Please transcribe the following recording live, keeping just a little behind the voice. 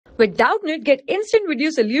With Doubtnut, get instant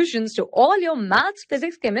video solutions to all your maths,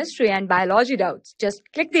 physics, chemistry, and biology doubts. Just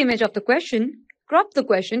click the image of the question, crop the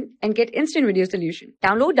question, and get instant video solution.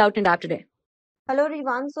 Download Doubtnut app today. Hello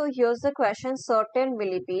everyone, so here's the question. Certain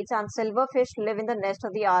millipedes and silverfish live in the nest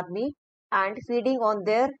of the army and feeding on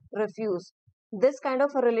their refuse. This kind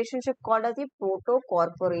of a relationship called as a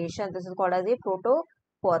proto-corporation. This is called as a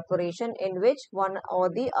proto-corporation in which one or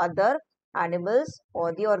the other animals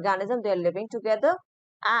or the organism, they are living together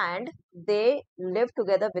and they live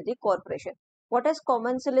together with the corporation. What is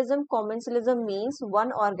commensalism? Commensalism means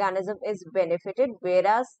one organism is benefited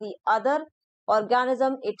whereas the other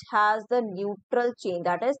organism, it has the neutral chain,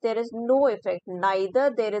 that is there is no effect,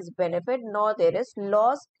 neither there is benefit nor there is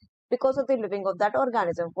loss because of the living of that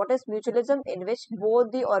organism. What is mutualism? In which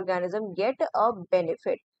both the organism get a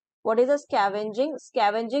benefit. What is a scavenging?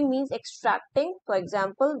 Scavenging means extracting. For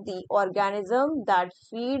example, the organism that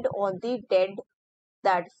feed on the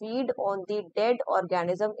dead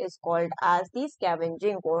organism is called as the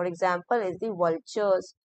scavenging. For example is the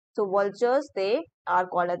vultures. So vultures, they are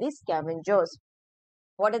called as the scavengers.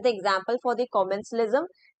 What is the example for the commensalism?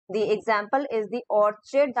 The example is the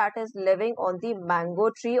orchid that is living on the mango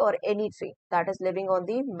tree or any tree that is living on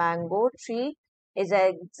the mango tree is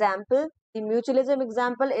an example. The mutualism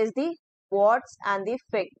example is the worts and the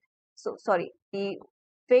fig. So sorry, the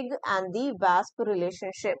fig and the wasp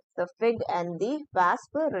relationship. The fig and the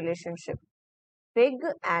wasp relationship. Fig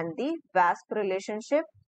and the wasp relationship.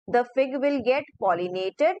 The fig will get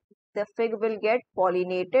pollinated. The fig will get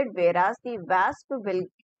pollinated, whereas the wasp will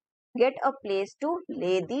get a place to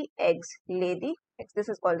lay the eggs. This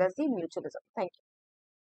is called as the mutualism. Thank you.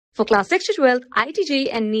 For class 6 to 12, IIT JEE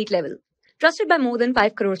and NEET level. Trusted by more than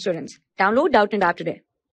 5 crore students. Download Doubtnut app today.